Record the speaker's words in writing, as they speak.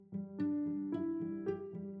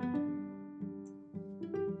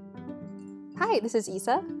Hi, this is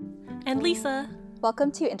Isa. And Lisa.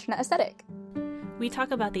 Welcome to Internet Aesthetic. We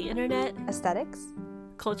talk about the internet, aesthetics,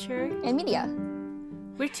 culture, and media.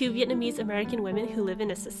 We're two Vietnamese American women who live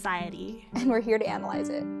in a society. And we're here to analyze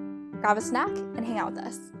it. Grab a snack and hang out with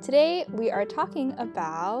us. Today, we are talking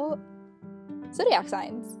about zodiac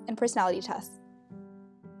signs and personality tests.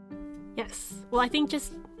 Yes. Well, I think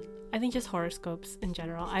just horoscopes in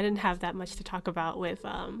general. I didn't have that much to talk about with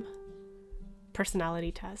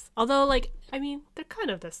personality tests. Although, they're kind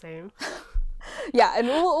of the same. Yeah, and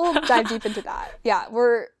we'll dive deep into that. Yeah,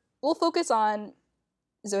 we'll focus on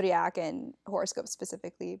zodiac and horoscopes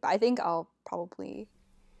specifically, but I think I'll probably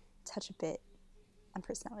touch a bit on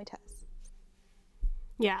personality tests.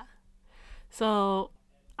 Yeah. So,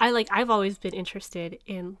 I've always been interested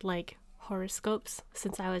in horoscopes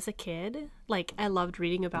since I was a kid. I loved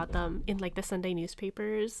reading about them in the Sunday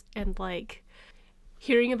newspapers and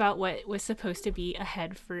hearing about what was supposed to be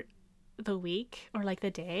ahead for the week or the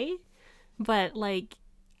day. But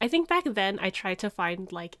I think back then I tried to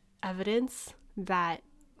find evidence that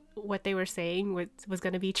what they were saying was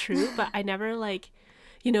going to be true, but I never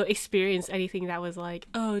experienced anything that was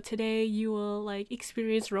oh, today you will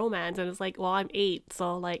experience romance, and it's well, I'm 8,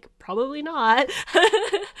 so probably not.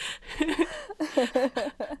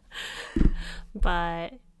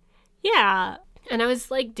 But yeah, and I was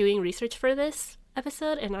doing research for this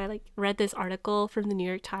episode, and I read this article from the New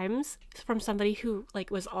York Times from somebody who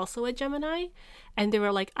was also a Gemini, and they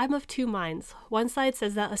were I'm of two minds. One side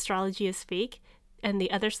says that astrology is fake, and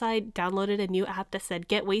the other side downloaded a new app that said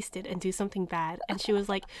get wasted and do something bad. And she was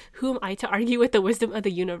who am I to argue with the wisdom of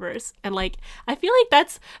the universe? And I feel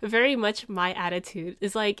that's very much my attitude,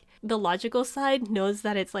 is the logical side knows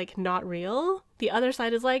that it's not real. The other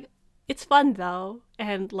side is it's fun though,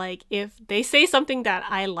 and if they say something that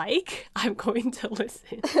I like, I'm going to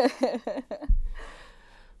listen.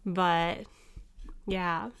 But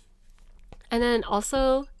yeah. And then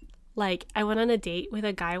also I went on a date with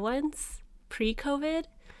a guy once pre-COVID,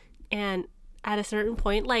 and at a certain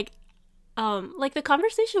point the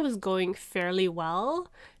conversation was going fairly well,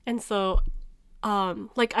 and so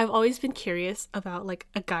I've always been curious about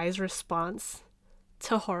a guy's response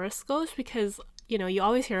to horoscopes, because you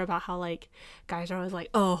always hear about how guys are always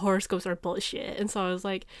oh, horoscopes are bullshit. And so I was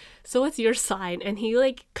so what's your sign? And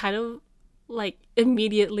he kind of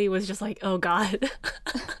immediately was just oh God.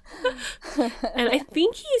 And I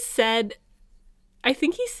think he said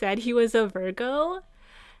he was a Virgo,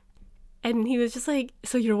 and he was just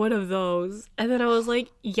so you're one of those. And then I was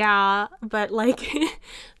yeah, but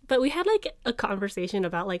but we had a conversation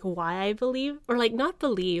about why I believe, or not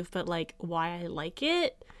believe, but why I like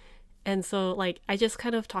it. And so I just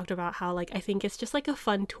kind of talked about how I think it's just a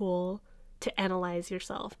fun tool to analyze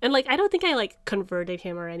yourself. And I don't think I converted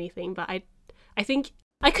him or anything, but I think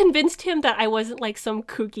I convinced him that I wasn't some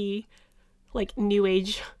kooky new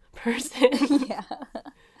age person. Yeah.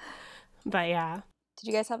 But yeah. Did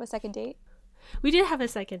you guys have a second date? We did have a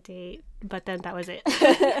second date, but then that was it.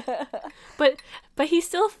 But he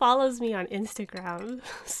still follows me on Instagram.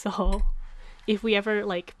 So if we ever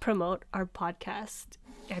promote our podcast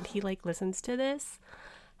and he listens to this,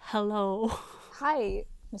 hello. Hi,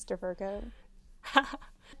 Mr. Virgo.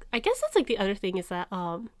 I guess that's the other thing is that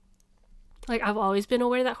I've always been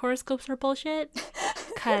aware that horoscopes are bullshit,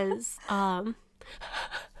 cuz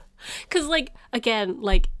again,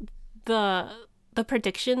 the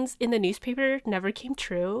predictions in the newspaper never came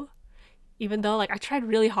true, even though I tried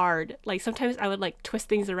really hard. Sometimes I would twist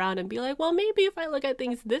things around and be well, maybe if I look at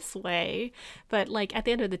things this way, but at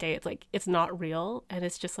the end of the day, it's not real. And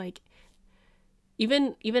it's just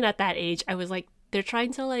even at that age, I was they're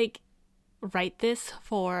trying to write this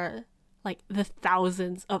for the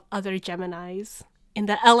thousands of other Geminis in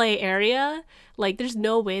the LA area. There's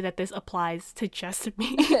no way that this applies to just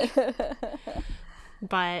me.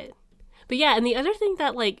 But yeah, and the other thing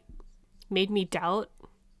that made me doubt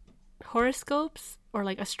horoscopes or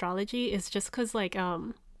astrology is just because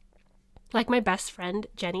my best friend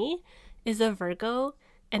Jenny is a Virgo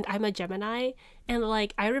and I'm a Gemini, and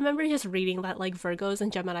I remember just reading that Virgos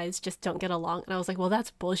and Geminis just don't get along, and I was well,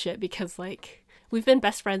 that's bullshit, because we've been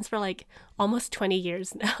best friends for almost 20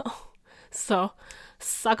 years now. So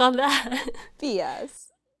suck on that.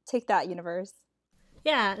 BS. Take that, universe.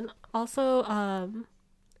 Yeah, and also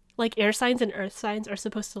air signs and earth signs are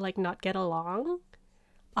supposed to not get along.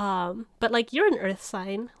 But you're an earth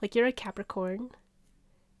sign, you're a Capricorn.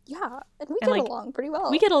 Yeah, and we get along pretty well.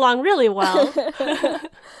 We get along really well.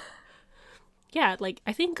 Yeah,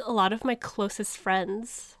 I think a lot of my closest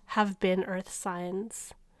friends have been earth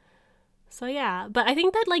signs. So yeah, but I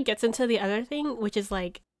think that gets into the other thing, which is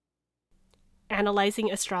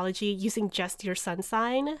analyzing astrology using just your sun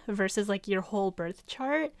sign versus like your whole birth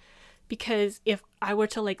chart. Because if I were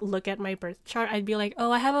to like look at my birth chart, I'd be like,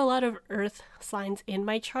 oh, I have a lot of earth signs in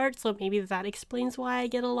my chart, so maybe that explains why I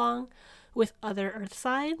get along with other earth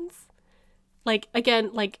signs. Like, again,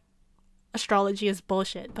 like, astrology is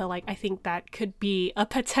bullshit, but like I think that could be a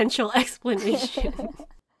potential explanation.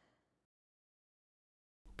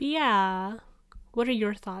 But yeah, what are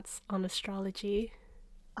your thoughts on astrology?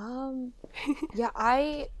 Yeah,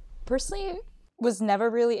 I personally was never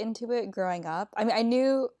really into it growing up. I mean, I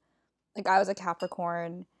knew like I was a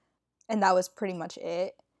Capricorn and that was pretty much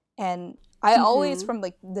it. And I always from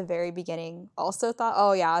like the very beginning also thought,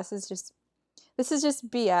 oh yeah, this is just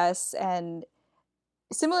BS. And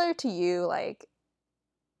similar to you, like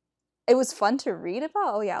it was fun to read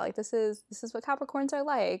about, oh yeah, like this is what Capricorns are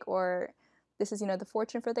like, or this is, you know, the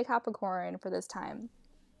fortune for the Capricorn for this time.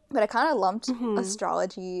 But I kind of lumped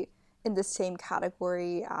astrology in the same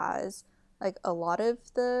category as like a lot of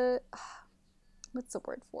the what's the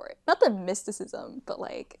word for it? Not the mysticism, but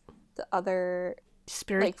like the other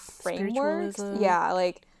like frameworks. Yeah,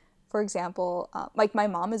 like for example, like my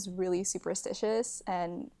mom is really superstitious,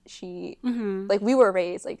 and she like we were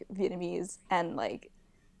raised like Vietnamese, and like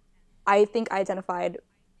I think I identified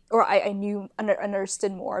or I knew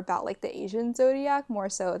understood more about like the Asian zodiac more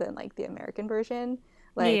so than like the American version.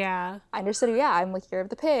 Like yeah, I understood, yeah, I'm like year of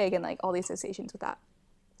the pig and like all the associations with that.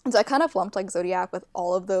 And so I kind of lumped like zodiac with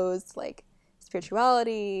all of those like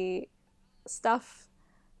spirituality stuff.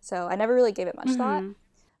 So I never really gave it much thought.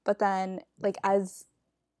 But then like as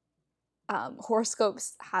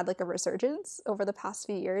horoscopes had like a resurgence over the past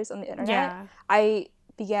few years on the internet, I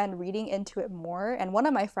began reading into it more. And one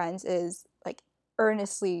of my friends is like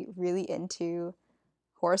earnestly really into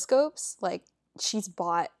horoscopes. Like she's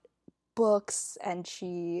bought books and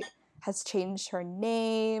she has changed her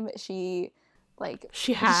name. She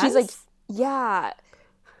has? She's like, yeah.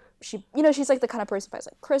 She, you know, she's like the kind of person who buys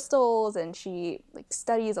like crystals, and she like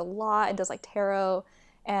studies a lot and does like tarot.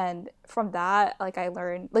 And from that, like I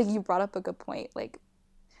learned, like you brought up a good point, like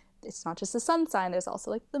it's not just the sun sign, there's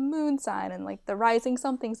also like the moon sign and like the rising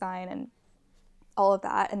something sign and all of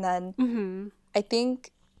that. And then I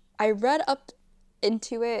think I read up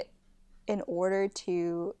into it in order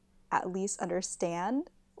to at least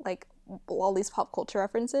understand like all these pop culture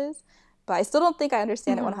references, but I still don't think I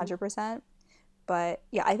understand it 100%. But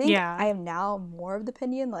yeah, I think I am now more of the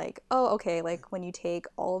opinion like, oh, okay, like when you take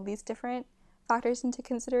all of these different factors into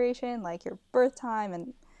consideration, like your birth time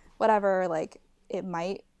and whatever, like it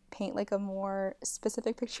might paint like a more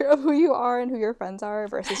specific picture of who you are and who your friends are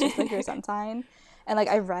versus just like your sun sign. And like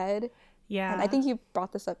I read, and I think you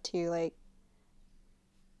brought this up too, like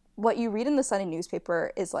what you read in the Sunday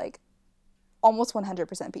newspaper is like almost 100%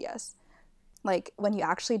 BS. Like when you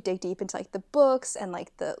actually dig deep into like the books and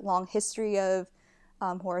like the long history of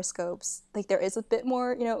horoscopes, like there is a bit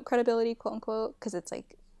more, you know, credibility, quote unquote, because it's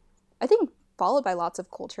like I think followed by lots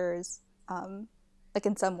of cultures, like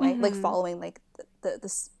in some way, like following like the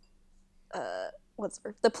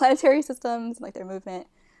planetary systems and like their movement.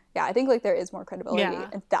 Yeah, I think like there is more credibility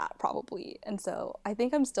in that probably. And so I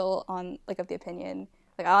think I'm still on like of the opinion,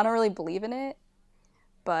 like I don't really believe in it,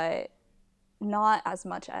 but not as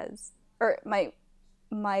much as, or my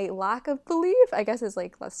lack of belief, I guess, is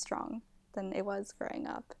like less strong than it was growing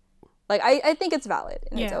up. Like I think it's valid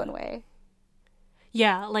in its own way.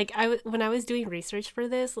 Yeah, like when I was doing research for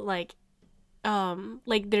this, like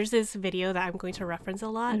there's this video that I'm going to reference a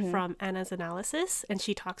lot from Anna's Analysis, and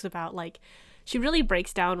she talks about like she really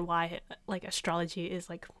breaks down why like astrology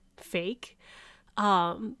is like fake.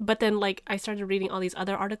 But then like I started reading all these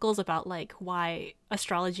other articles about like why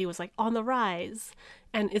astrology was like on the rise,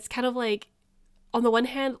 and it's kind of like on the one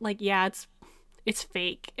hand like yeah, it's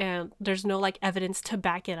fake and there's no like evidence to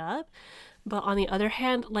back it up, but on the other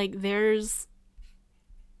hand like there's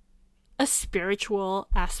a spiritual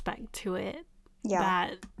aspect to it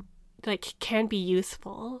that like can be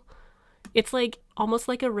useful. It's like almost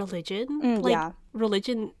like a religion.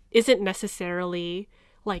 Religion isn't necessarily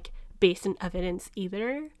like based in evidence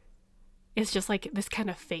either. It's just like this kind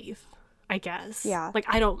of faith, I guess. Yeah. Like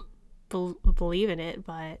I don't believe in it,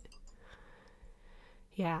 but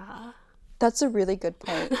yeah. That's a really good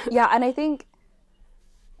point. Yeah, and I think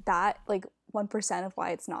that like 1% of why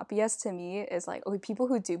it's not BS to me is like, okay, people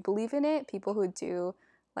who do believe in it, people who do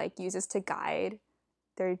like use this to guide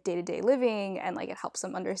their day-to-day living, and like it helps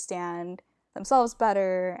them understand themselves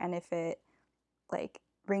better, and if it like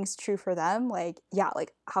rings true for them, like yeah,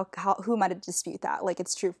 like how who am I to dispute that? Like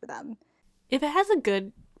it's true for them. If it has a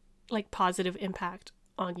good like positive impact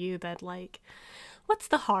on you, then like what's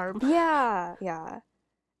the harm? Yeah.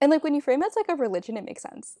 And like when you frame it as like a religion, it makes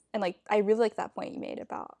sense. And like I really like that point you made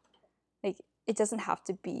about like it doesn't have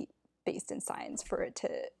to be based in science for it to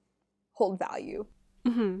hold value.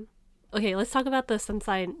 Mm-hmm. Okay, let's talk about the sun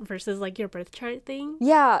sign versus like your birth chart thing.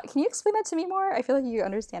 Yeah, can you explain that to me more? I feel like you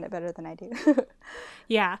understand it better than I do.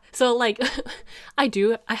 Yeah, so like I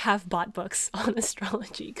have bought books on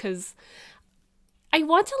astrology because I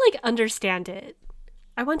want to like understand it.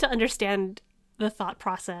 I want to understand the thought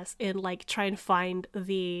process and like try and find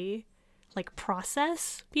the like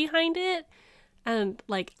process behind it. And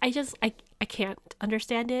like I can't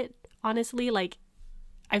understand it honestly. Like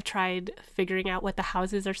I've tried figuring out what the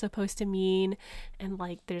houses are supposed to mean, and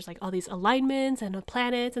like there's like all these alignments and the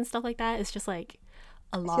planets and stuff like that. It's just like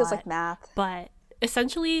a lot. It feels like math. But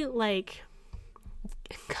essentially like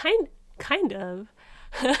kind of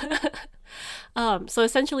so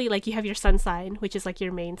essentially like you have your sun sign, which is like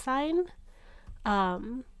your main sign.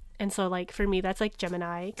 And so like for me that's like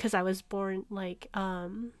Gemini, because I was born like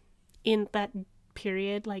in that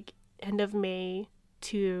period, like end of May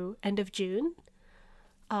to end of June.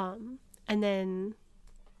 And then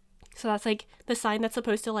so that's like the sign that's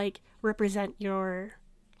supposed to like represent your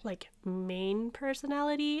like main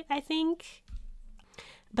personality, I think.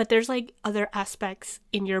 But there's like other aspects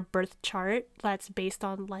in your birth chart that's based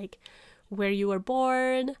on like where you were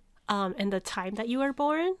born, and the time that you were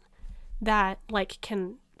born, that like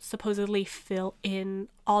can supposedly fill in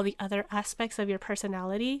all the other aspects of your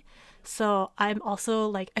personality. So I'm also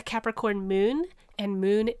like a Capricorn moon, and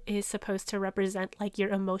moon is supposed to represent like your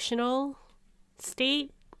emotional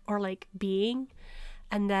state or like being.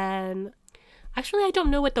 And then actually I don't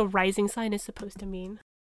know what the rising sign is supposed to mean.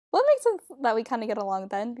 Well, it makes sense that we kind of get along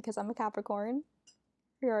then, because I'm a Capricorn.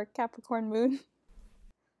 You're a Capricorn moon.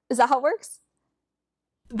 Is that how it works?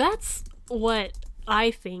 That's what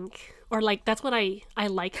I think, or like that's what I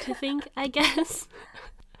like to think, I guess.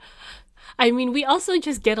 I mean, we also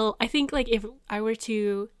just I think like if I were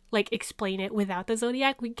to like explain it without the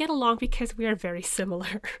zodiac, we get along because we are very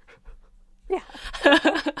similar. Yeah.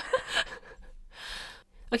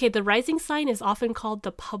 Okay, the rising sign is often called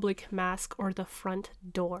the public mask or the front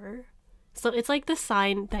door. So it's like the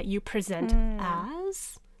sign that you present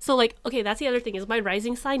as. So like, okay, that's the other thing is my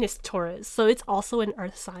rising sign is Taurus. So it's also an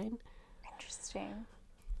earth sign. Interesting.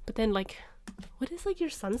 But then like, what is like your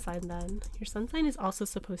sun sign then? Your sun sign is also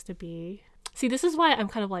supposed to be... See, this is why I'm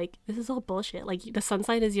kind of like, this is all bullshit. Like the sun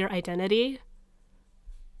sign is your identity.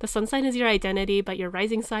 The sun sign is your identity, but your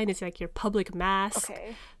rising sign is like your public mask.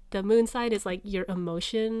 Okay. The moon side is like your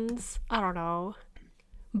emotions. I don't know.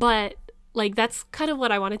 But like that's kind of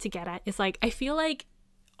what I wanted to get at, is like I feel like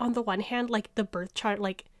on the one hand like the birth chart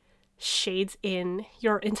like shades in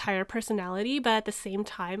your entire personality, but at the same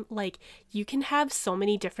time like you can have so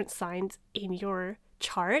many different signs in your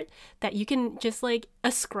chart that you can just like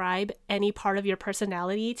ascribe any part of your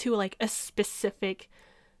personality to like a specific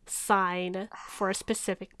sign for a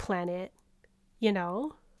specific planet, you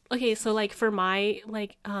know? Okay, so like for my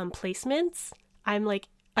like placements, I'm like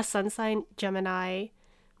a sun sign Gemini,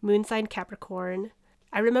 moon sign Capricorn.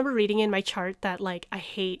 I remember reading in my chart that like I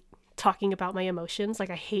hate talking about my emotions, like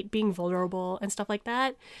I hate being vulnerable and stuff like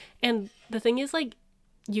that. And the thing is like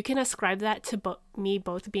you can ascribe that to me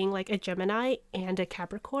both being like a Gemini and a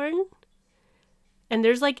Capricorn. And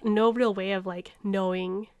there's like no real way of like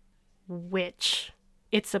knowing which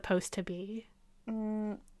it's supposed to be.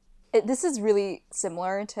 This is really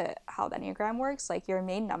similar to how the Enneagram works. Like your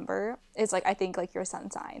main number is like, I think like your sun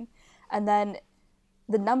sign. And then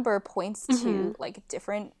the number points to like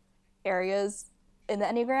different areas in the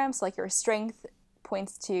Enneagram. So like your strength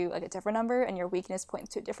points to like a different number and your weakness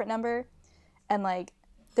points to a different number. And like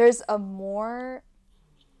there's a more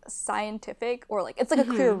scientific, or like it's like a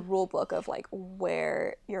clear rule book of like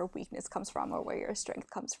where your weakness comes from or where your strength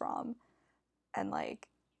comes from. And like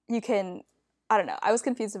you can, I don't know, I was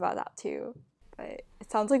confused about that too, but it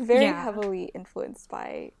sounds like very heavily influenced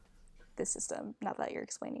by this system now that you're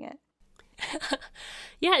explaining it.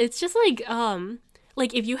 Yeah, it's just like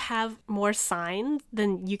if you have more signs,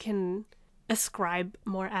 then you can ascribe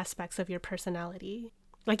more aspects of your personality.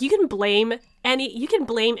 Like you can blame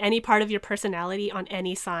any part of your personality on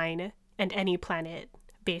any sign and any planet,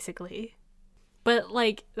 basically. But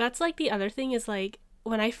like that's like the other thing is like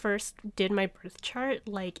when I first did my birth chart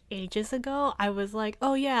like ages ago, I was like,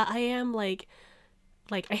 oh yeah, I am like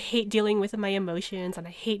I hate dealing with my emotions and I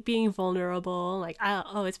hate being vulnerable. Like,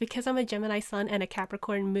 it's because I'm a Gemini sun and a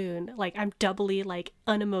Capricorn moon. Like, I'm doubly like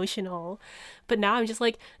unemotional. But now I'm just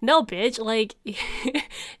like, no, bitch. Like,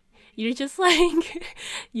 you're just like,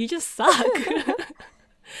 you just suck.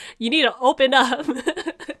 You need to open up.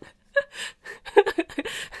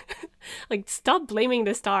 Like, stop blaming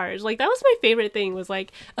the stars. Like, that was my favorite thing, was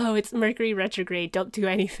like, oh, it's Mercury retrograde, don't do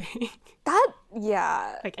anything.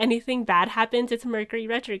 Yeah. Like, anything bad happens, it's Mercury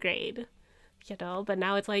retrograde. You know, but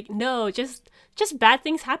now it's like, no, just bad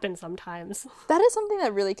things happen sometimes. That is something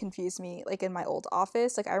that really confused me, like in my old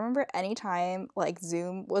office. Like I remember anytime like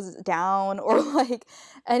Zoom was down or like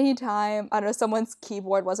anytime, I don't know, someone's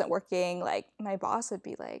keyboard wasn't working, like my boss would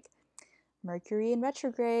be like, Mercury in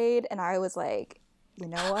retrograde. And I was like, you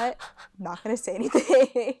know what? I'm not gonna say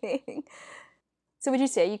anything. So would you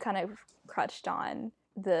say you kind of crutched on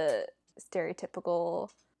the stereotypical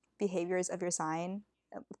behaviors of your sign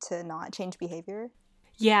to not change behavior?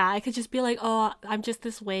 Yeah, I could just be like, oh, I'm just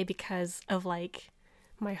this way because of like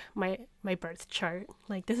my birth chart.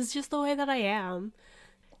 Like, this is just the way that I am.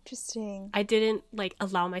 Interesting. I didn't like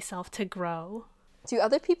allow myself to grow. Do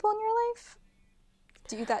other people in your life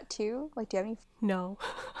do that too? Like, do you have any? No.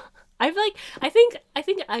 I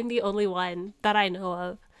think I'm the only one that I know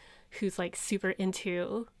of who's like super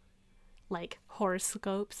into like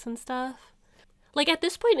horoscopes and stuff. Like, at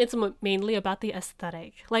this point, it's mainly about the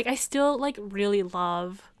aesthetic. Like, I still, like, really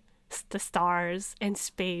love the stars and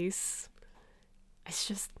space. It's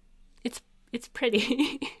just, it's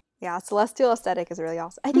pretty. Yeah, celestial aesthetic is really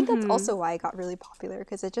awesome. I think that's also why it got really popular,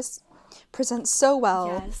 because it just presents so well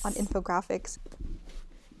on infographics.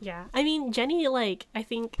 Yeah. I mean, Jenny, like, I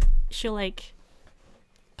think she'll, like,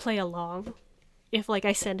 play along. If, like,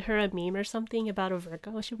 I send her a meme or something about a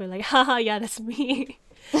Virgo, she'll be like, haha, yeah, that's me.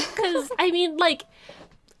 Because, I mean, like,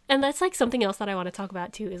 and that's, like, something else that I want to talk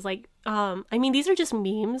about, too, is, like, I mean, these are just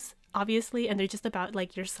memes, obviously, and they're just about,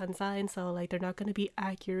 like, your sun sign, so, like, they're not going to be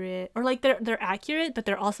accurate. Or, like, they're accurate, but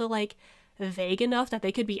they're also, like, vague enough that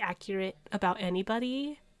they could be accurate about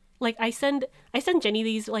anybody. Like, I send Jenny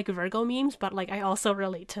these, like, Virgo memes, but, like, I also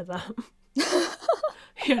relate to them.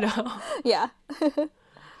 You know? Yeah.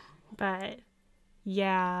 But...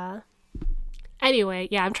 yeah. Anyway,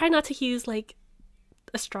 yeah, I'm trying not to use, like,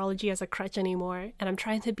 astrology as a crutch anymore, and I'm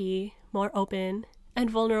trying to be more open and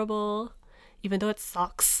vulnerable, even though it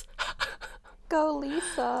sucks. Go,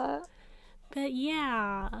 Lisa. But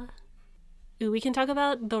yeah. Ooh, we can talk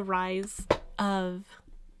about the rise of,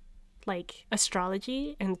 like,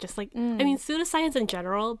 astrology and just, like, I mean, pseudoscience in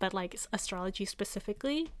general, but, like, astrology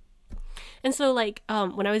specifically. And so, like,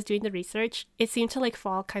 when I was doing the research, it seemed to, like,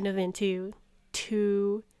 fall kind of into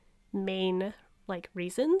two main like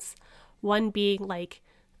reasons. One being like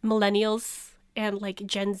millennials and like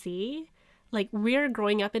Gen Z, like we're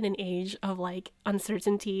growing up in an age of like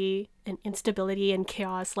uncertainty and instability and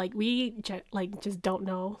chaos. Like we just don't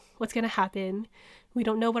know what's gonna happen. We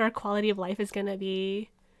don't know what our quality of life is gonna be.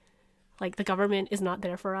 Like the government is not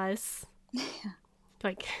there for us.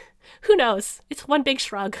 Like, who knows? It's one big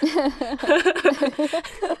shrug.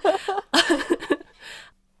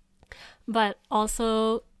 But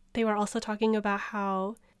also, they were also talking about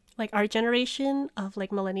how, like, our generation of,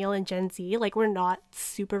 like, millennial and Gen Z, like, we're not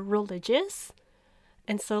super religious.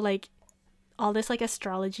 And so, like, all this, like,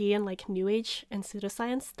 astrology and, like, New Age and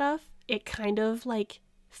pseudoscience stuff, it kind of, like,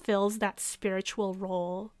 fills that spiritual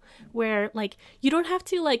role where, like, you don't have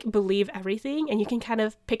to, like, believe everything, and you can kind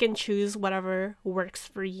of pick and choose whatever works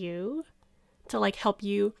for you to, like, help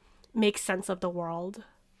you make sense of the world.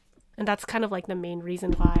 And that's kind of, like, the main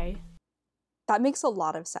reason why. That makes a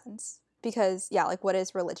lot of sense because, yeah, like what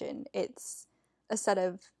is religion? It's a set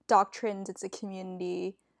of doctrines, it's a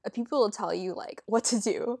community of people to tell you like what to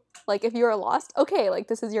do. Like if you are lost, okay, like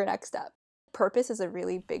this is your next step. Purpose is a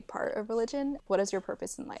really big part of religion. What is your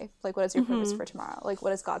purpose in life? Like what is your purpose for tomorrow? Like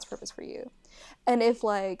what is God's purpose for you? And if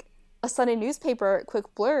like a Sunday newspaper quick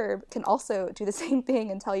blurb can also do the same thing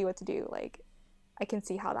and tell you what to do, like I can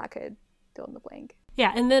see how that could fill in the blank.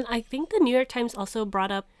 Yeah, and then I think the New York Times also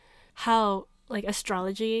brought up how like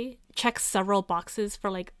astrology checks several boxes for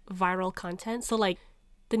like viral content. So like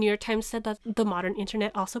the New York Times said that the modern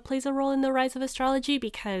internet also plays a role in the rise of astrology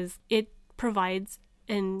because it provides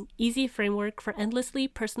an easy framework for endlessly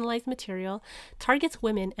personalized material, targets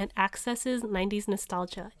women, and accesses 90s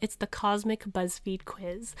nostalgia. It's the cosmic BuzzFeed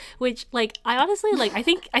quiz, which like I honestly like I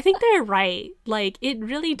think they're right. Like it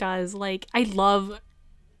really does. Like I love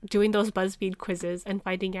doing those BuzzFeed quizzes and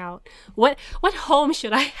finding out what home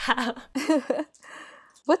should I have.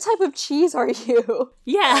 What type of cheese are you?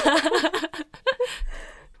 Yeah.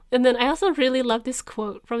 And then I also really love this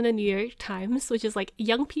quote from the New York Times, which is like,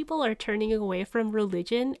 young people are turning away from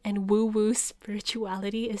religion and woo-woo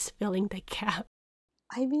spirituality is filling the gap.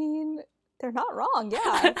 I mean, they're not wrong.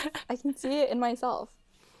 Yeah. I can see it in myself.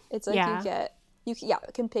 It's like you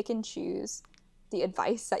can pick and choose the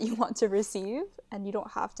advice that you want to receive, and you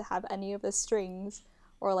don't have to have any of the strings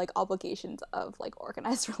or like obligations of like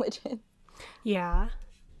organized religion. Yeah,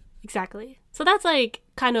 exactly. So that's like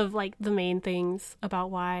kind of like the main things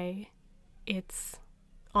about why it's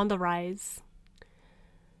on the rise.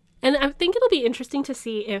 And I think it'll be interesting to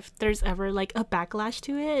see if there's ever like a backlash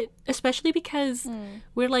to it, especially because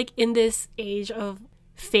we're like in this age of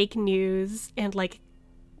fake news and like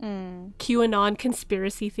QAnon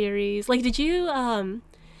conspiracy theories. Like did you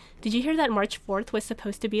hear that March 4th was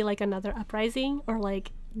supposed to be like another uprising, or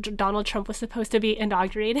like Donald Trump was supposed to be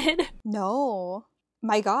inaugurated? No.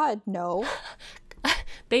 My God, no.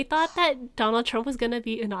 They thought that Donald Trump was going to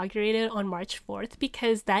be inaugurated on March 4th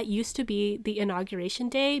because that used to be the inauguration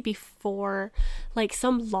day before like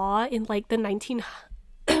some law in like the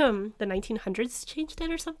 1900s changed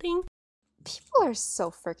it or something. People are so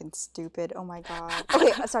freaking stupid. Oh my God.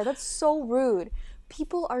 Okay, sorry, that's so rude.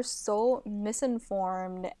 People are so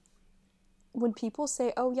misinformed. When people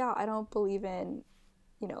say, oh yeah, I don't believe in,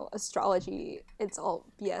 astrology, it's all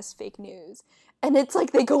BS, fake news. And it's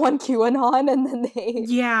like they go on QAnon and then they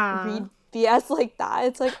read BS like that.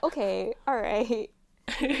 It's like, okay, all right.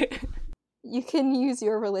 You can use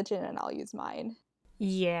your religion and I'll use mine.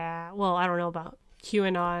 Yeah, well, I don't know about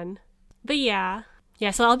QAnon. But yeah,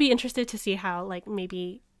 so I'll be interested to see how like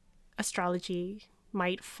maybe astrology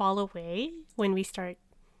might fall away when we start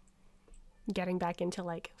getting back into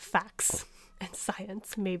like facts and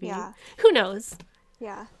science, maybe. Yeah. Who knows?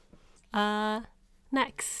 Yeah.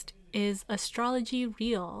 Next, is astrology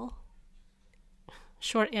real?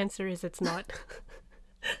 Short answer is it's not.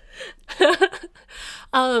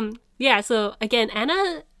 Yeah, so again,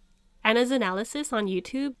 Anna's analysis on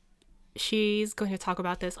YouTube, she's going to talk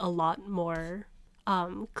about this a lot more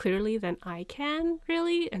clearly than I can,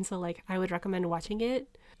 really. And so like I would recommend watching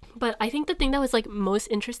it. But I think the thing that was like most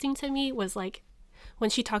interesting to me was like when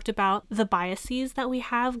she talked about the biases that we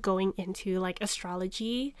have going into like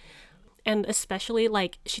astrology. And especially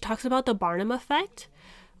like she talks about the Barnum effect,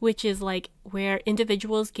 which is like where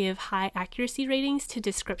individuals give high accuracy ratings to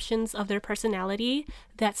descriptions of their personality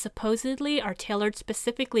that supposedly are tailored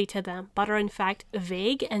specifically to them, but are in fact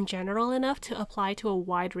vague and general enough to apply to a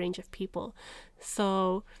wide range of people.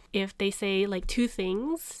 So if they say like two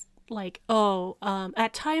things, like,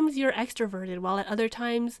 at times you're extroverted while at other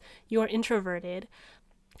times you're introverted,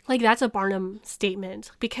 like that's a Barnum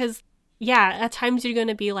statement, because yeah, at times you're going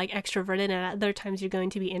to be like extroverted and at other times you're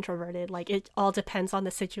going to be introverted. Like it all depends on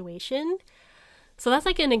the situation. So that's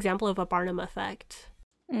like an example of a Barnum effect.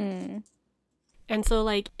 And so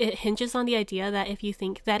like it hinges on the idea that if you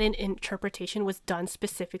think that an interpretation was done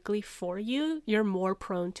specifically for you, you're more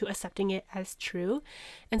prone to accepting it as true.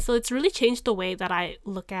 And so it's really changed the way that I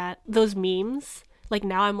look at those memes. Like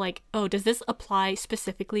now I'm like, oh, does this apply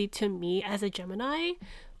specifically to me as a Gemini?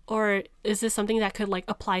 Or is this something that could like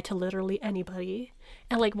apply to literally anybody?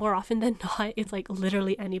 And like more often than not, it's like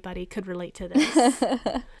literally anybody could relate to this.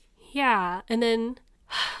 Yeah. And then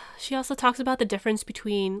she also talks about the difference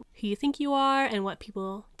between who you think you are and what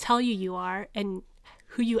people tell you you are and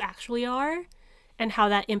who you actually are, and how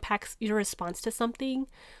that impacts your response to something.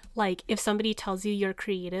 Like if somebody tells you you're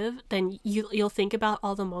creative, then you'll think about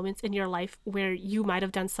all the moments in your life where you might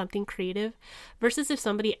have done something creative, versus if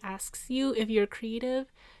somebody asks you if you're creative,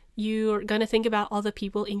 you're going to think about all the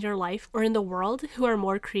people in your life or in the world who are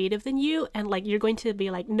more creative than you, and like you're going to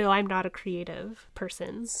be like, no, I'm not a creative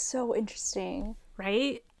person. So interesting.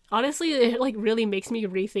 Right? Honestly, it like really makes me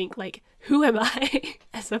rethink like, who am I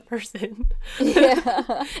as a person?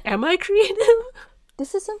 Yeah. Am I creative?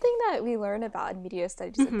 This is something that we learn about in media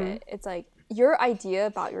studies a bit. It's like your idea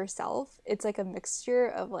about yourself, it's like a mixture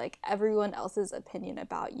of like everyone else's opinion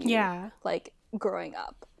about you. Yeah. Like growing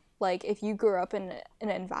up. Like if you grew up in an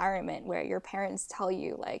environment where your parents tell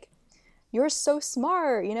you like, you're so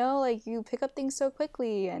smart, like you pick up things so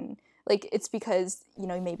quickly, and like it's because,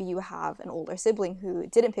 maybe you have an older sibling who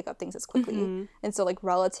didn't pick up things as quickly. And so like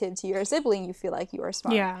relative to your sibling, you feel like you are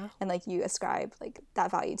smart. Yeah. And like you ascribe like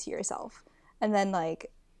that value to yourself. And then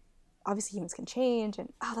like obviously humans can change,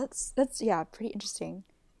 and that's yeah, pretty interesting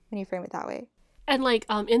when you frame it that way. And like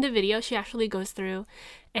in the video, she actually goes through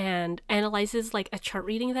and analyzes like a chart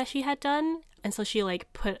reading that she had done. And so she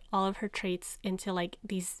like put all of her traits into like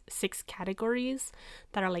these 6 categories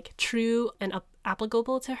that are like true and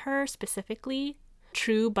applicable to her specifically.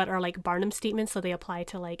 True but are like Barnum statements, so they apply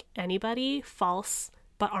to like anybody. False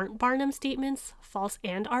but aren't Barnum statements. False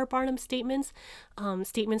and are Barnum statements.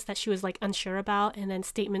 Statements that she was like unsure about, and then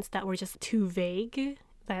statements that were just too vague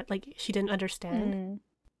that like she didn't understand.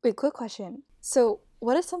 Wait, quick question. So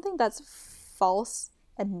what is something that's false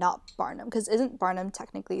and not Barnum? Because isn't Barnum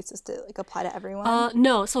technically supposed to like apply to everyone?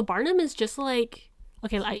 No. So Barnum is just like,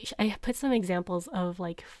 okay, I put some examples of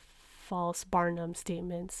like false Barnum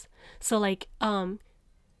statements. So like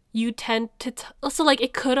you tend to so like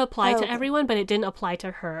it could apply to everyone, but it didn't apply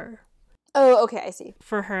to her. Oh, okay, I see.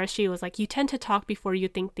 For her, she was like, you tend to talk before you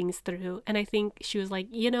think things through. And I think she was like,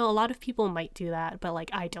 you know, a lot of people might do that, but like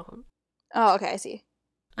I don't. Oh, okay, I see.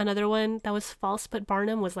 Another one that was false but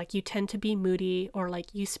Barnum was like, you tend to be moody, or like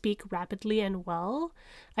you speak rapidly and well.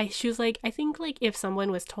 She was like, I think like if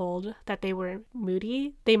someone was told that they were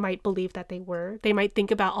moody, they might believe that they were. They might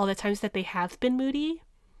think about all the times that they have been moody.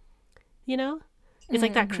 You know? It's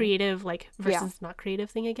like that creative like versus not creative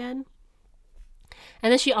thing again.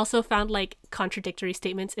 And then she also found like contradictory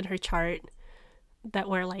statements in her chart that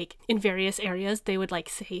were like in various areas they would like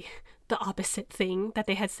say the opposite thing that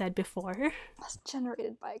they had said before. That's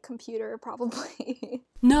generated by a computer, probably.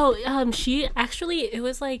 No, she actually, it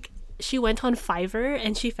was like she went on Fiverr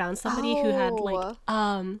and she found somebody who had like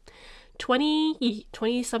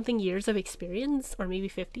 20 something years of experience, or maybe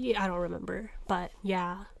 50, I don't remember, but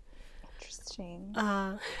yeah. Interesting.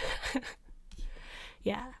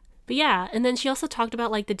 Yeah. But yeah, and then she also talked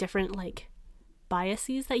about like the different like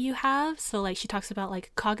biases that you have. So like she talks about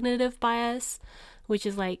like cognitive bias, which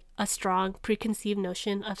is like a strong preconceived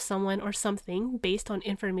notion of someone or something based on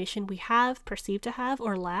information we have, perceive to have,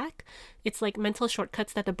 or lack. It's like mental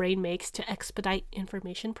shortcuts that the brain makes to expedite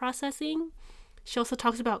information processing. She also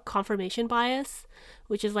talks about confirmation bias,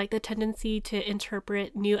 which is like the tendency to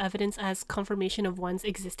interpret new evidence as confirmation of one's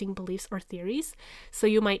existing beliefs or theories. So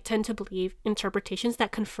you might tend to believe interpretations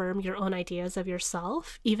that confirm your own ideas of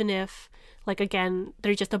yourself, even if, like, again,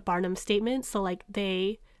 they're just a Barnum statement. So, like,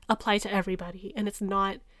 they apply to everybody and it's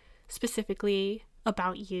not specifically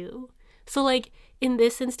about you. So, like, in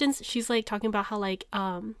this instance, she's, like, talking about how, like,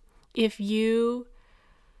 if you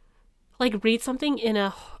like read something in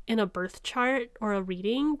a birth chart or a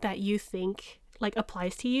reading that you think like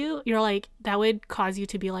applies to you, you're like, that would cause you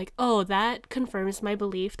to be like, oh, that confirms my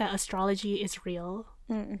belief that astrology is real.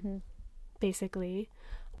 Basically.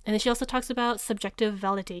 And then she also talks about subjective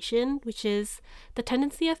validation, which is the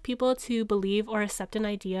tendency of people to believe or accept an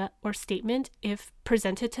idea or statement if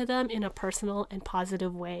presented to them in a personal and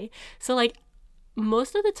positive way. So like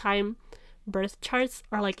most of the time birth charts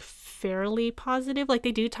are like fairly positive. Like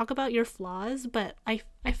they do talk about your flaws, but I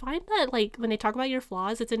find that like when they talk about your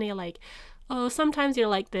flaws, it's in a like, oh, sometimes you're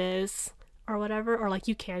like this or whatever, or like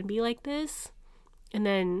you can be like this, and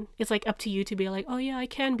then it's like up to you to be like, oh yeah, I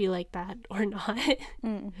can be like that or not.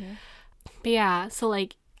 But yeah, so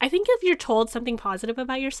like I think if you're told something positive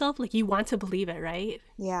about yourself, like you want to believe it, right?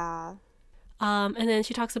 Yeah. And then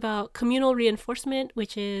she talks about communal reinforcement,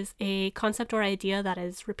 which is a concept or idea that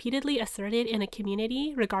is repeatedly asserted in a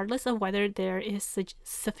community, regardless of whether there is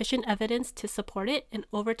sufficient evidence to support it, and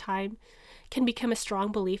over time can become a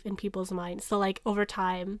strong belief in people's minds. So like over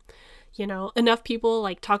time, you know, enough people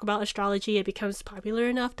like talk about astrology, it becomes popular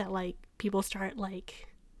enough that like people start like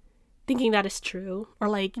thinking that is true, or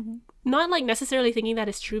like not like necessarily thinking that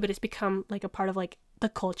is true, but it's become like a part of like the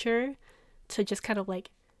culture to just kind of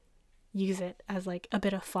like use it as like a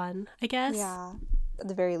bit of fun, I guess. Yeah. At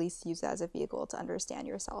the very least, use it as a vehicle to understand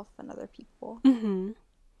yourself and other people.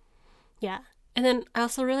 Yeah. And then I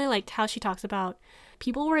also really liked how she talks about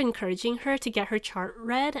people were encouraging her to get her chart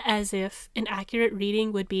read as if an accurate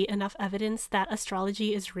reading would be enough evidence that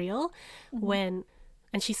astrology is real, and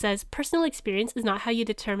she says, personal experience is not how you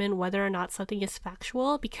determine whether or not something is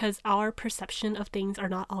factual, because our perception of things are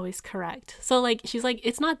not always correct. So like she's like,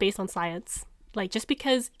 it's not based on science. Like, just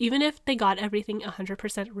because even if they got everything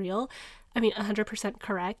 100% real, 100%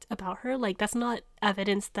 correct about her, like, that's not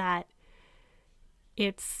evidence that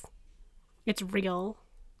it's real,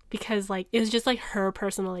 because, like, it was just, like, her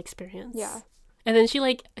personal experience. Yeah. And then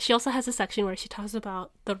she also has a section where she talks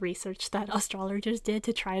about the research that astrologers did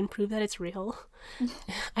to try and prove that it's real.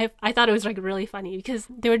 I thought it was, like, really funny, because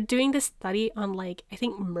they were doing this study on, like, I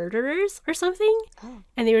think murderers or something,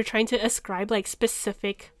 and they were trying to ascribe, like,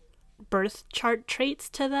 specific birth chart traits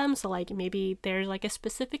to them. So like maybe there's like a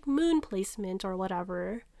specific moon placement or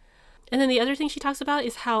whatever. And then the other thing she talks about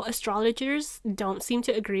is how astrologers don't seem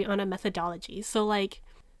to agree on a methodology. So like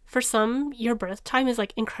for some, your birth time is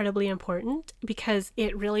like incredibly important because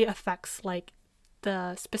it really affects like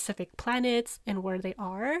the specific planets and where they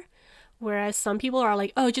are. Whereas some people are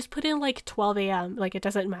like, oh, just put in like 12 a.m. Like it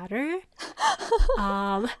doesn't matter.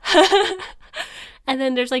 And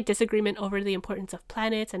then there's like disagreement over the importance of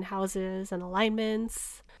planets and houses and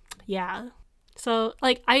alignments. Yeah. So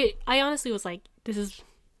like I honestly was like, this is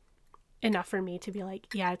enough for me to be like,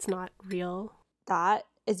 yeah, it's not real. That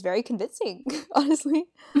is very convincing, honestly.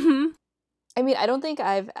 I mean, I don't think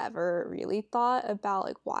I've ever really thought about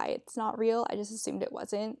like why it's not real. I just assumed it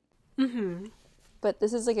wasn't. But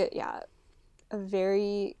this is like a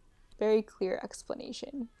very, very clear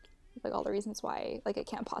explanation of like all the reasons why like it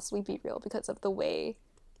can't possibly be real because of the way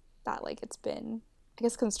that like it's been, I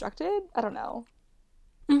guess, constructed. I don't know.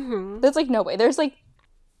 There's like no way. There's like,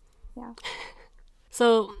 yeah.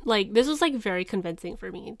 So like this was like very convincing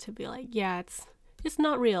for me to be like, yeah, it's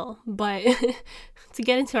not real. But to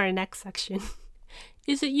get into our next section,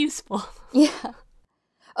 is it useful? Yeah.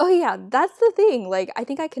 Oh yeah, that's the thing. Like I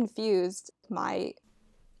think I confused my,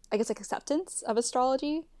 I guess, like acceptance of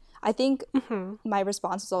astrology. I think my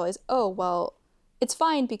response was always, oh well, it's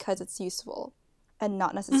fine because it's useful, and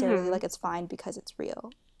not necessarily like it's fine because it's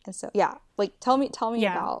real. And so yeah, like tell me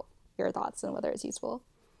about your thoughts and whether it's useful.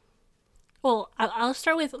 Well, I'll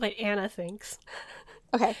start with what Anna thinks.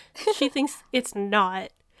 Okay. She thinks it's not.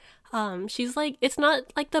 She's like, it's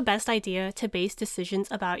not like the best idea to base decisions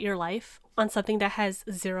about your life on something that has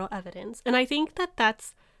zero evidence. And I think that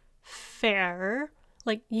that's fair.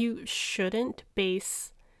 Like, you shouldn't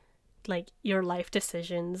base like your life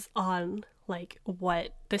decisions on like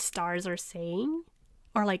what the stars are saying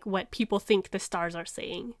or like what people think the stars are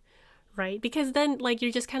saying, right? Because then like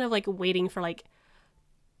you're just kind of like waiting for like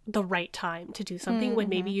the right time to do something when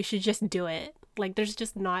maybe you should just do it. Like there's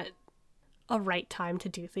just not a right time to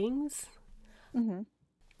do things.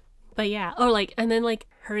 But yeah, or like, and then like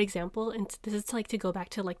her example, and this is like to go back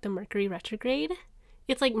to like the Mercury retrograde.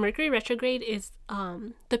 It's like Mercury retrograde is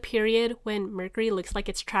the period when Mercury looks like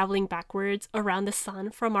it's traveling backwards around the sun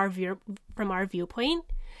from our viewpoint.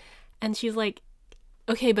 And she's like,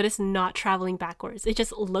 okay, but it's not traveling backwards. It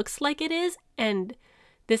just looks like it is. And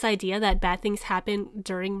this idea that bad things happen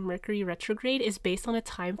during Mercury retrograde is based on a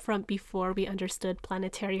time from before we understood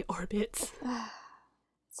planetary orbits.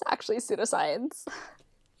 It's actually pseudoscience.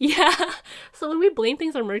 Yeah. So when we blame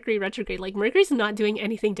things on Mercury retrograde, like Mercury's not doing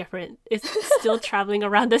anything different. It's still traveling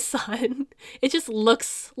around the sun. It just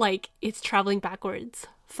looks like it's traveling backwards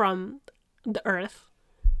from the Earth.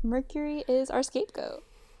 Mercury is our scapegoat.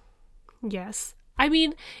 Yes. I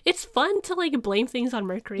mean, it's fun to like blame things on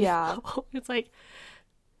Mercury. Yeah. It's like,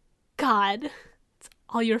 God, it's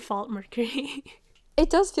all your fault, Mercury. It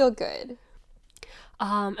does feel good.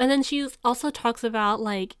 And then she also talks about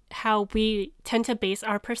like how we tend to base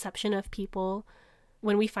our perception of people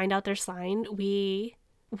when we find out their sign. We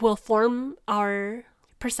will form our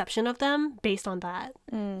perception of them based on that.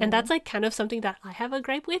 And that's like kind of something that I have a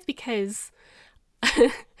gripe with because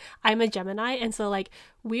I'm a Gemini, and so like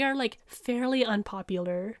we are like fairly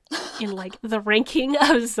unpopular in like the ranking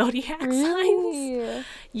of zodiac signs.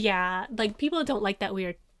 Yeah, like people don't like that we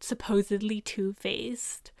are supposedly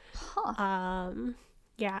two-faced.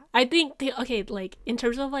 Yeah, I think like in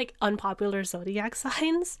terms of like unpopular zodiac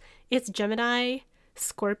signs, it's Gemini,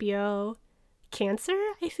 Scorpio, Cancer,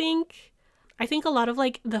 I think a lot of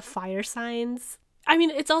like the fire signs. I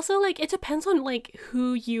mean, it's also like it depends on like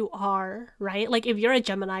who you are, right? Like if you're a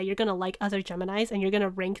Gemini, you're gonna like other Geminis and you're gonna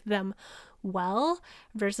rank them well,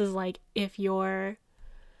 versus like if you're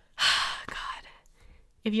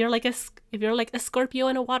if you're like a Scorpio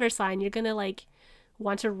and a water sign, you're gonna like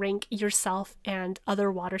want to rank yourself and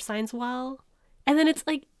other water signs well. And then it's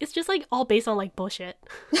just like all based on like bullshit.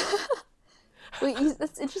 Wait,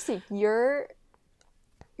 that's interesting. You're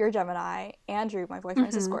Gemini. Andrew, my boyfriend,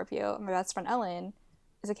 is a Scorpio. My best friend Ellen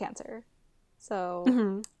is a Cancer.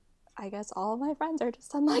 So I guess all of my friends are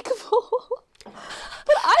just unlikable.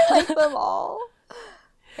 But I like them all.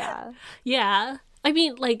 Yeah. Yeah. I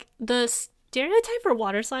mean, like the stereotype for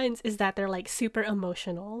water signs is that they're like super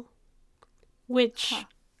emotional, which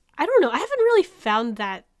I don't know. I haven't really found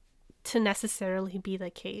that to necessarily be the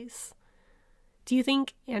case. Do you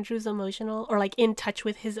think Andrew's emotional or like in touch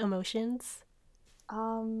with his emotions?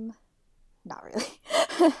 Not really.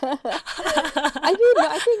 I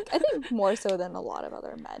mean, I think more so than a lot of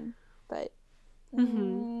other men, but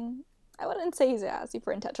I wouldn't say he's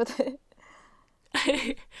super in touch with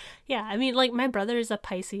it. Yeah, I mean, like my brother is a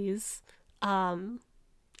Pisces, and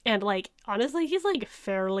like honestly, he's like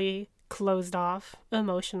fairly closed off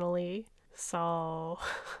emotionally. So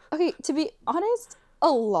okay, to be honest, a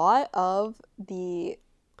lot of the,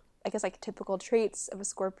 I guess, like typical traits of a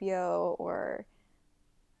Scorpio, or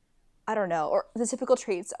I don't know, or the typical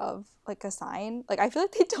traits of like a sign, like I feel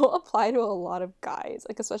like they don't apply to a lot of guys,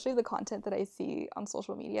 like especially the content that I see on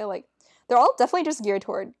social media. Like they're all definitely just geared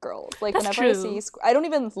toward girls. Like that's whenever true. I see, I don't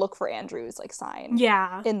even look for Andrew's like sign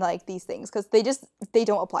in like these things because they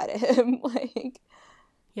don't apply to him. Like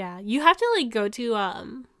yeah, you have to like go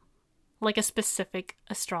to like a specific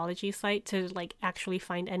astrology site to like actually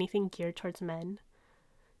find anything geared towards men,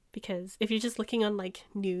 because if you're just looking on like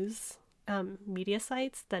news media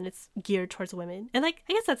sites, then it's geared towards women. And like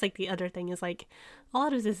I guess that's like the other thing is like a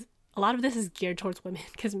lot of this is geared towards women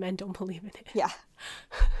because men don't believe in it.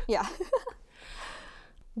 Yeah.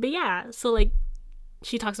 But yeah, so like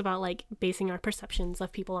she talks about like basing our perceptions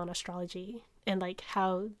of people on astrology and like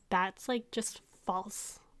how that's like just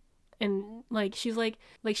false. And like she's like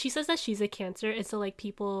she says that she's a Cancer, and so like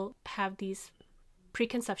people have these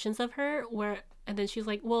preconceptions of her where, and then she's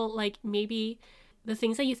like, well, like maybe the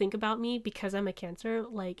things that you think about me because I'm a Cancer,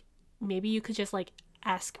 like maybe you could just like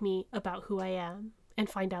ask me about who I am and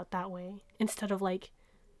find out that way instead of like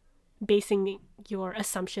basing your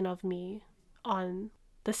assumption of me on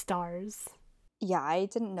the stars. Yeah, I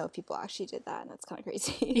didn't know if people actually did that, and that's kind of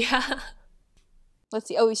crazy. Yeah. Let's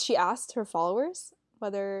see. Oh, she asked her followers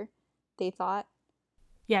whether they thought.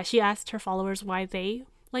 Yeah, she asked her followers why they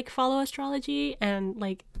like follow astrology, and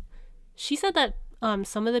like she said that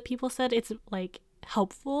some of the people said it's like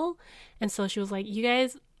helpful, and so she was like, you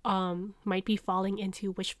guys might be falling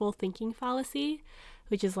into wishful thinking fallacy,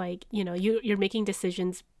 which is like, you know, you're making a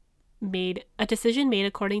decision made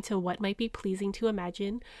according to what might be pleasing to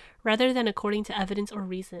imagine rather than according to evidence or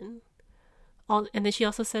reason. And then she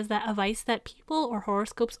also says that advice that people or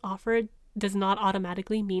horoscopes offer does not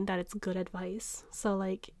automatically mean that it's good advice. So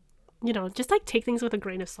like, you know, just like take things with a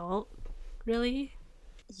grain of salt, really.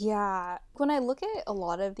 Yeah. When I look at a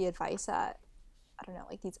lot of the advice that, I don't know,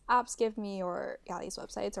 like these apps give me, or these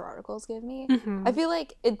websites or articles give me, I feel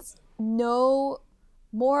like it's no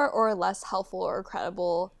more or less helpful or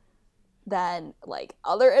credible than like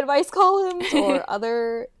other advice columns or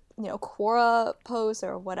other, you know, Quora posts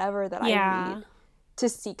or whatever that I read to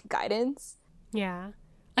seek guidance. Yeah.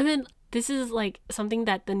 I mean, this is like something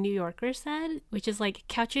that the New Yorker said, which is like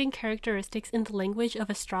couching characteristics in the language of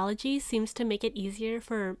astrology seems to make it easier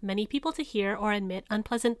for many people to hear or admit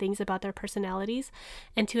unpleasant things about their personalities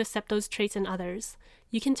and to accept those traits in others.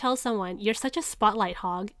 You can tell someone, you're such a spotlight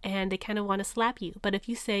hog, and they kind of want to slap you. But if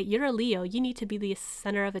you say, you're a Leo, you need to be the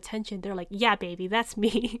center of attention, they're like, yeah, baby, that's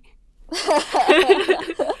me.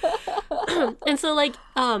 And so like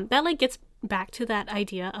that like gets back to that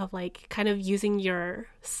idea of like kind of using your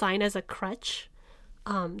sign as a crutch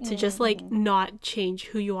to just like not change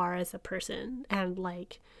who you are as a person and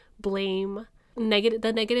like blame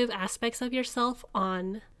the negative aspects of yourself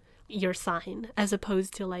on your sign as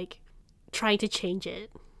opposed to like trying to change it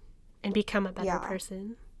and become a better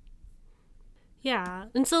person. Yeah.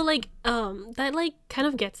 And so like that like kind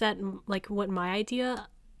of gets at like what my idea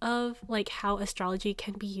of like how astrology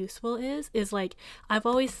can be useful is like I've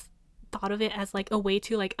always thought of it as like a way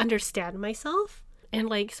to like understand myself. And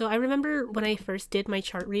like so I remember when I first did my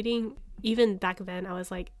chart reading, even back then I was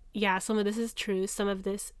like, yeah, some of this is true, some of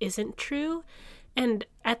this isn't true. And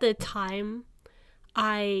at the time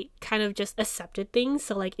I kind of just accepted things.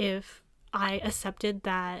 So like if I accepted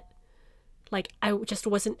that like I just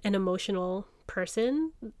wasn't an emotional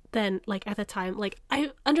person, then like at the time like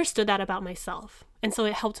I understood that about myself, and so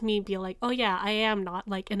it helped me be like, oh yeah, I am not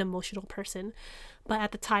like an emotional person. But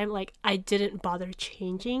at the time like I didn't bother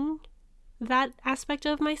changing that aspect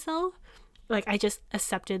of myself. Like I just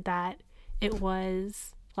accepted that it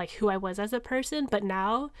was like who I was as a person. But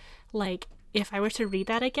now like if I were to read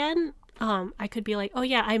that again, I could be like, oh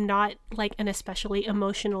yeah, I'm not like an especially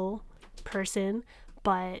emotional person,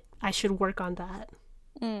 but I should work on that.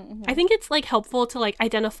 Mm-hmm. I think it's like helpful to like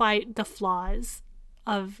identify the flaws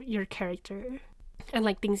of your character and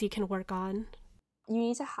like things you can work on. You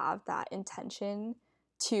need to have that intention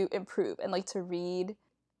to improve and like to read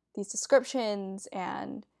these descriptions,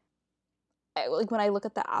 and like when I look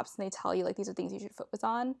at the apps and they tell you like these are things you should focus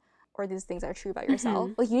on or these things are true about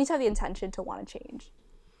yourself, like you need to have the intention to want to change.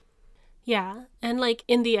 Yeah. And like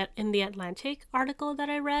in the Atlantic article that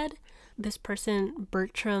I read, this person,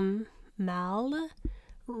 Bertram Mal,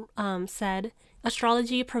 said,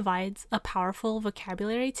 astrology provides a powerful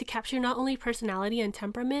vocabulary to capture not only personality and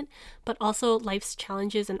temperament, but also life's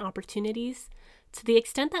challenges and opportunities. To the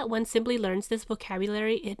extent that one simply learns this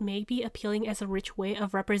vocabulary, it may be appealing as a rich way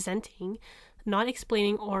of representing, not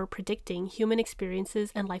explaining or predicting human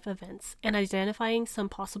experiences and life events, and identifying some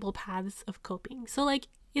possible paths of coping. So like,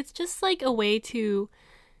 it's just like a way to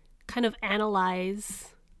kind of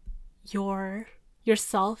analyze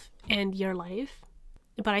yourself and your life.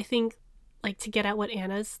 But I think like to get at what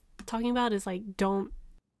Anna's talking about is like, don't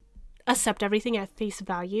accept everything at face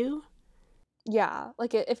value. Yeah,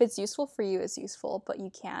 like if it's useful for you, it's useful, but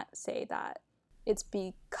you can't say that it's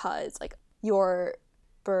because like your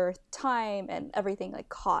birth time and everything like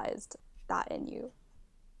caused that in you.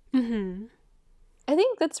 Mm-hmm. I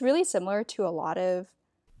think that's really similar to a lot of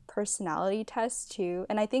personality tests too.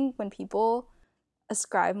 And I think when people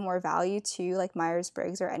ascribe more value to like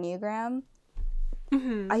Myers-Briggs or Enneagram,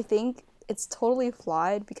 I think it's totally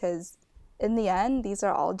flawed, because in the end, these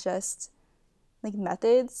are all just like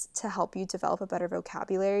methods to help you develop a better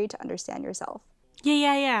vocabulary to understand yourself.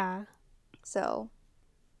 Yeah. So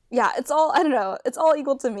yeah, it's all, I don't know, it's all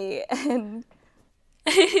equal to me. And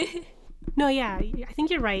No, yeah, I think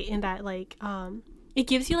you're right in that, like, it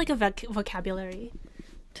gives you like a vocabulary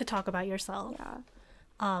to talk about yourself. yeah.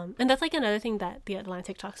 And that's like another thing that The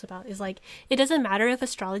Atlantic talks about is like, it doesn't matter if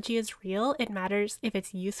astrology is real, it matters if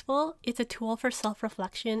it's useful. It's a tool for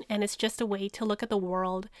self-reflection, and it's just a way to look at the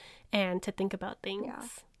world and to think about things. Yeah.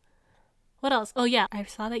 What else? Oh yeah, I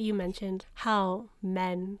saw that you mentioned how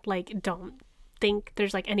men like don't think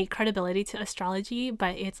there's like any credibility to astrology,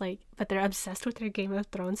 but it's like, but they're obsessed with their Game of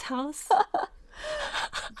Thrones house.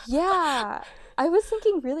 Yeah, I was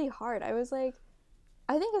thinking really hard. I was like,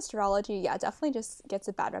 I think astrology, yeah, definitely just gets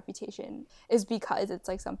a bad reputation, is because it's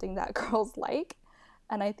like something that girls like.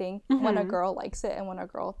 And I think when a girl likes it and when a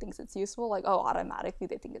girl thinks it's useful, like, oh, automatically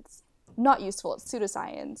they think it's not useful, it's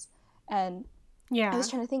pseudoscience. And Yeah. I was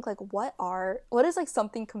trying to think, like, what is like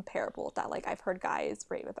something comparable that like I've heard guys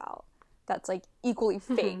rave about that's like equally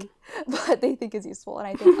fake, but they think is useful. And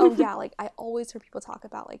I think, oh yeah, like I always hear people talk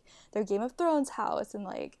about like their Game of Thrones house, and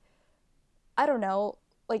like, I don't know,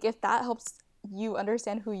 like if that helps you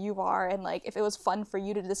understand who you are, and like if it was fun for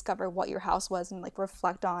you to discover what your house was and like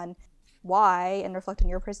reflect on why and reflect on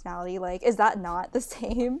your personality, like is that not the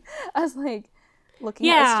same as like looking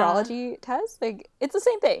at astrology tests? Like it's the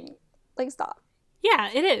same thing. Like stop.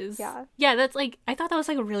 Yeah, it is. Yeah. Yeah, that's like, I thought that was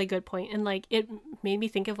like a really good point, and like it made me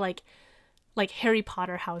think of like Harry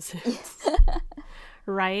Potter houses.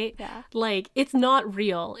 Right? Yeah. Like it's not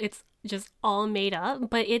real. It's just all made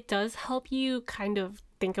up, but it does help you kind of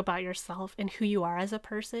think about yourself and who you are as a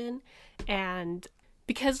person. And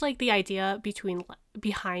because like the idea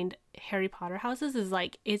behind Harry Potter houses is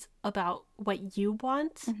like it's about what you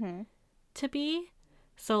want to be.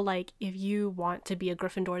 So like if you want to be a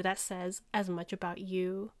Gryffindor, that says as much about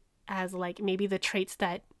you as like maybe the traits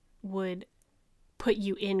that would put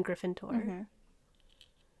you in Gryffindor.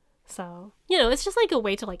 So, you know, it's just like a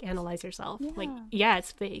way to like analyze yourself. Yeah. Like, yeah,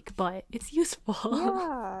 it's fake, but it's useful.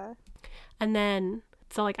 Yeah. And then,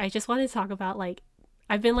 so like, I just wanted to talk about like,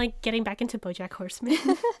 I've been like getting back into BoJack Horseman,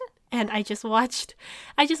 and I just watched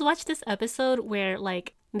this episode where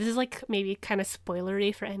like, this is like maybe kind of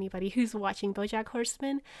spoilery for anybody who's watching BoJack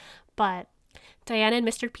Horseman, but Diane and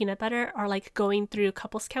Mr. Peanut Butter are like going through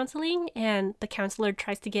couples counseling, and the counselor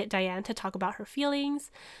tries to get Diane to talk about her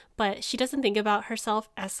feelings, but she doesn't think about herself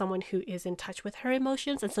as someone who is in touch with her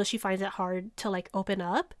emotions, and so she finds it hard to like open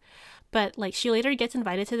up. But like she later gets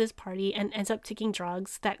invited to this party and ends up taking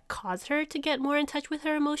drugs that cause her to get more in touch with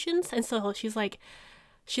her emotions, and so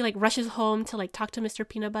she rushes home to like talk to Mr.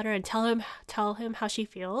 Peanut Butter and tell him how she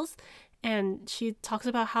feels. And she talks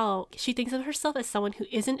about how she thinks of herself as someone who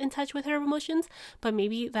isn't in touch with her emotions, but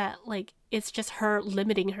maybe that like it's just her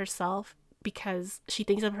limiting herself because she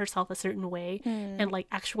thinks of herself a certain way, and like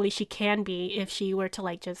actually she can be if she were to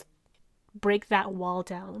like just break that wall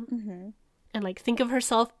down and like think of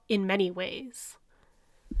herself in many ways.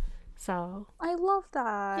 So I love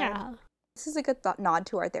that. yeah. This is a good nod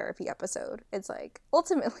to our therapy episode. It's like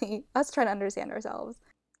ultimately us trying to understand ourselves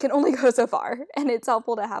can only go so far, and it's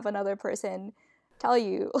helpful to have another person tell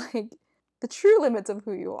you like the true limits of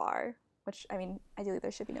who you are, which I mean ideally there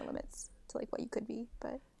should be no limits to like what you could be,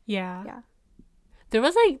 but Yeah. There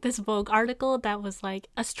was like this Vogue article that was like,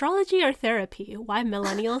 astrology or therapy, why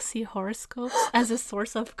millennials see horoscopes as a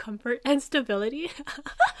source of comfort and stability.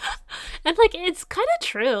 And like it's kind of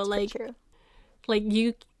true. Like true. Like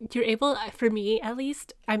you're able, for me at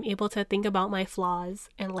least, I'm able to think about my flaws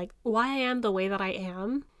and like why I am the way that I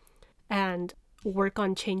am, and work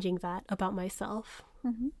on changing that about myself.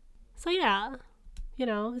 So yeah, you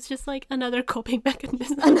know, it's just like another coping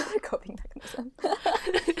mechanism.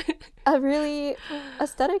 A really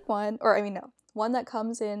aesthetic one, or I mean no, one that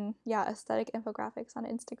comes in aesthetic infographics on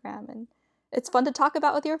Instagram, and it's fun to talk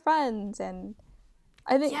about with your friends, and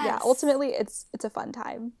I think ultimately it's a fun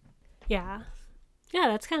time. Yeah,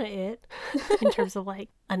 that's kind of it in terms of like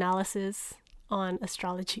analysis on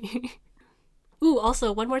astrology. Ooh,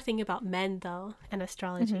 also one more thing about men though and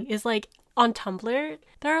astrology is like on Tumblr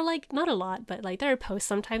there are like not a lot, but like there are posts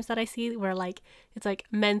sometimes that I see where like it's like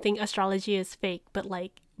men think astrology is fake but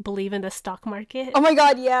like believe in the stock market. Oh my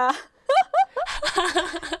god, yeah.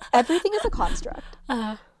 Everything is a construct.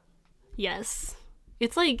 Yes.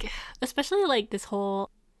 It's like, especially like this whole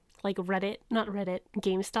like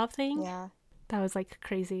GameStop thing. Yeah. That was like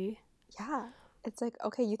crazy. Yeah. It's like,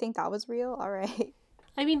 okay, you think that was real? All right.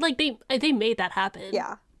 I mean, like, they made that happen.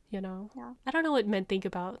 Yeah. You know? Yeah. I don't know what men think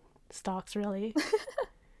about stocks, really.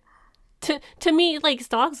 To me, like,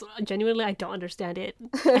 stocks, genuinely, I don't understand it.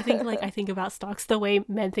 I think about stocks the way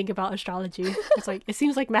men think about astrology. It's like, it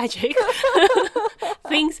seems like magic.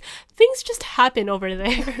 Things just happen over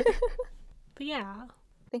there. But yeah.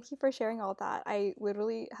 Thank you for sharing all that. I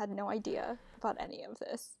literally had no idea about any of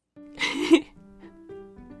this.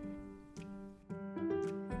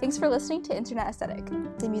 Thanks for listening to Internet Aesthetic.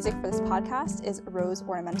 The music for this podcast is Rose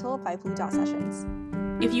Ornamental by Blue Dot Sessions.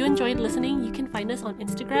 If you enjoyed listening, you can find us on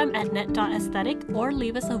Instagram at net.aesthetic or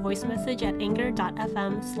leave us a voice message at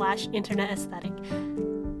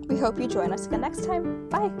anchor.fm/internetaesthetic. We hope you join us again next time.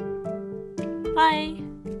 Bye. Bye.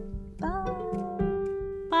 Bye.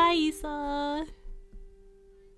 Bye, Isa.